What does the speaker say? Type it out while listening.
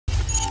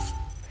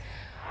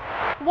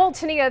Well,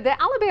 Tania,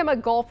 the Alabama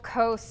Gulf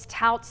Coast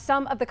touts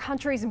some of the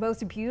country's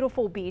most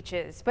beautiful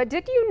beaches. But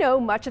did you know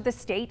much of the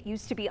state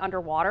used to be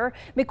underwater?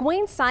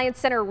 McWane Science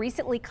Center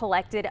recently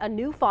collected a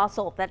new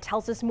fossil that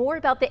tells us more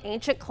about the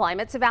ancient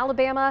climates of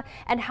Alabama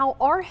and how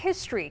our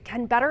history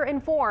can better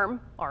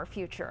inform our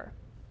future.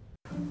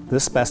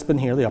 This specimen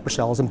here, the upper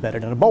shell, is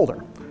embedded in a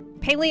boulder.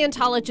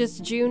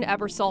 Paleontologist June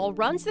Ebersol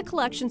runs the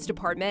collections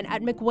department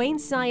at McWane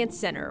Science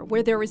Center,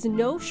 where there is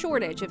no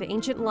shortage of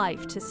ancient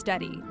life to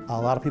study.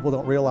 A lot of people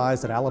don't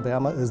realize that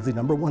Alabama is the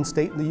 #1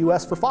 state in the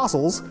U.S. for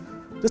fossils.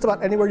 Just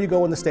about anywhere you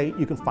go in the state,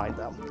 you can find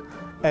them.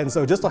 And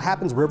so it just so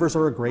happens rivers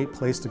are a great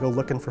place to go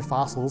looking for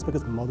fossils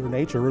because Mother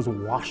Nature is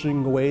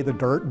washing away the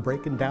dirt and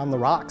breaking down the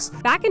rocks.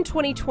 Back in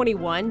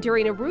 2021,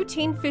 during a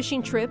routine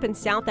fishing trip in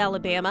South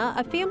Alabama,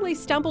 a family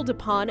stumbled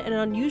upon an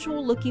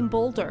unusual-looking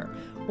boulder,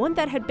 one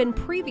that had been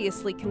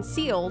previously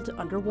concealed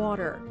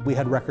underwater. We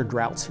had record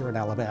droughts here in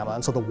Alabama,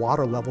 and so the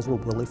water levels were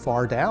really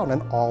far down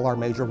in all our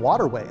major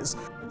waterways.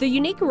 The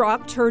unique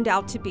rock turned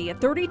out to be a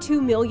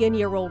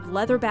 32-million-year-old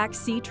leatherback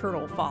sea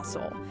turtle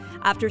fossil.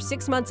 After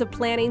 6 months of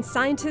planning,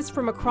 scientists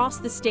from across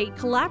the state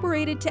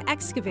collaborated to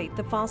excavate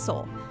the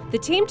fossil. The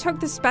team took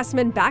the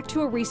specimen back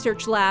to a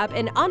research lab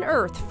and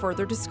unearthed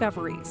further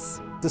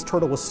discoveries. This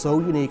turtle was so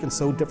unique and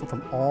so different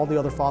from all the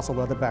other fossil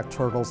leatherback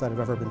turtles that have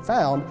ever been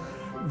found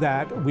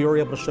that we were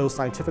able to show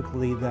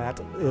scientifically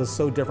that it is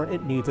so different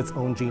it needs its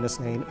own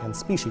genus name and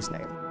species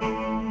name.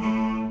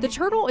 The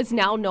turtle is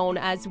now known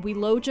as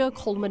Willoja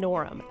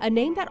culminorum, a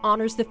name that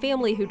honors the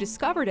family who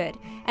discovered it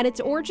and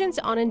its origins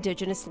on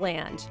indigenous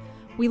land.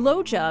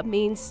 Willoja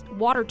means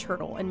water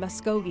turtle in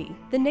Muskogee,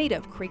 the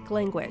native Creek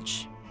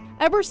language.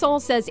 Ebersol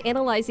says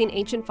analyzing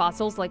ancient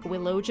fossils like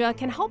Willoja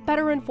can help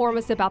better inform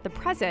us about the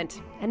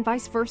present and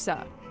vice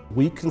versa.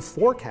 We can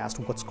forecast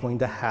what's going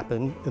to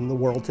happen in the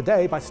world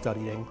today by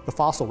studying the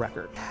fossil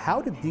record.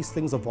 How did these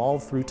things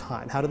evolve through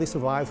time? How do they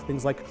survive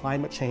things like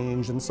climate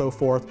change and so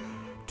forth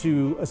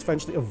to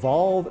essentially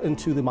evolve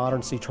into the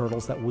modern sea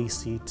turtles that we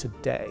see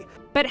today?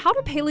 But how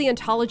do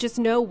paleontologists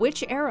know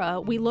which era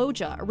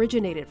Willoja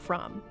originated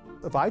from?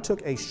 If I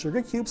took a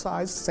sugar cube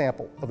sized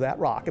sample of that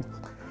rock and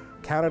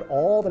counted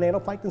all the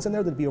nanoplanktons in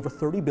there, there'd be over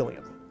 30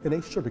 billion in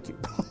a sugar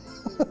cube.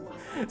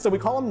 So we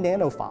call them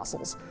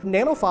nanofossils.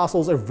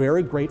 Nanofossils are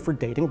very great for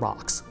dating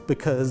rocks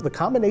because the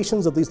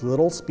combinations of these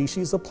little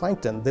species of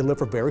plankton, they live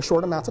for very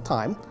short amounts of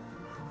time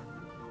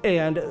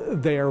and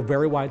they're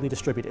very widely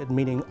distributed,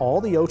 meaning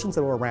all the oceans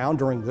that were around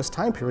during this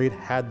time period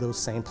had those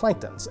same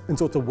planktons. And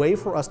so it's a way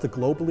for us to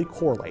globally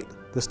correlate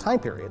this time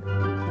period.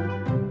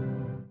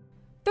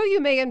 Though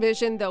you may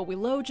envision the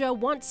Willoja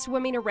once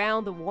swimming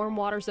around the warm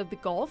waters of the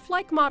Gulf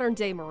like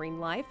modern-day marine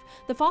life,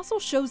 the fossil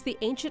shows the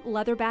ancient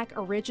leatherback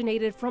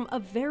originated from a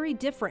very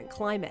different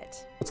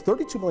climate. It's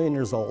 32 million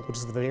years old, which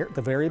is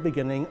the very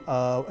beginning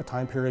of a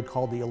time period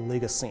called the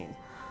Oligocene.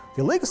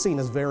 The Oligocene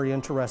is very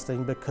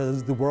interesting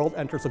because the world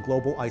enters a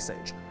global ice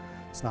age.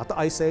 It's not the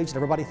ice age that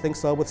everybody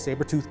thinks of with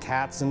saber-toothed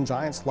cats and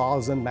giant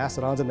sloths and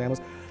mastodons and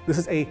mammals. This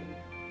is a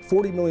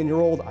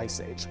 40-million-year-old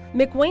ice age.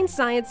 McWane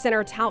Science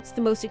Center touts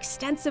the most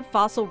extensive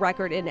fossil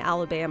record in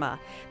Alabama.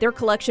 Their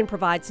collection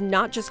provides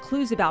not just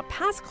clues about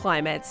past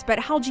climates, but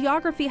how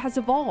geography has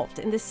evolved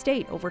in the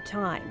state over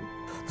time.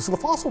 So the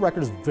fossil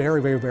record is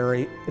very, very,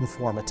 very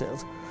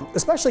informative,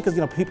 especially because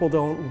people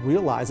don't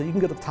realize that you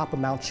can go to the top of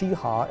Mount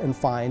Cheaha and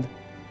find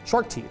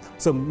shark teeth.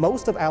 So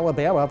most of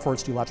Alabama, for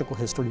its geological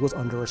history, was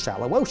under a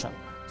shallow ocean.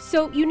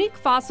 So unique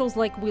fossils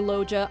like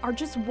Willoja are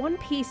just one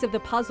piece of the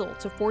puzzle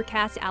to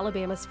forecast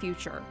Alabama's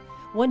future,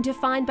 one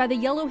defined by the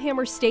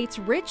Yellowhammer State's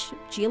rich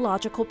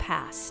geological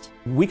past.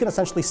 We can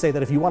essentially say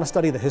that if you want to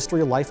study the history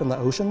of life in the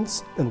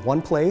oceans in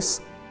one place,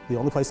 the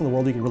only place in the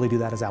world you can really do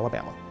that is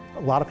Alabama.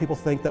 A lot of people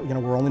think that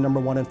we're only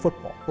 #1 in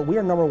football, but we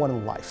are #1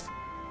 in life,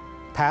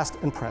 past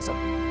and present.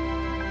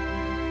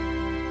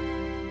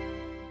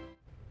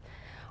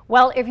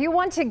 Well, if you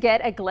want to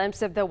get a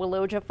glimpse of the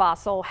Willoja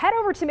fossil, head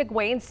over to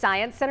McWane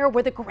Science Center,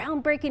 where the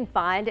groundbreaking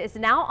find is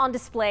now on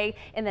display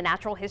in the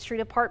Natural History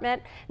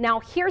Department.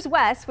 Now, here's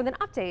Wes with an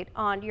update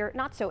on your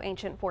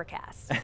not-so-ancient forecast.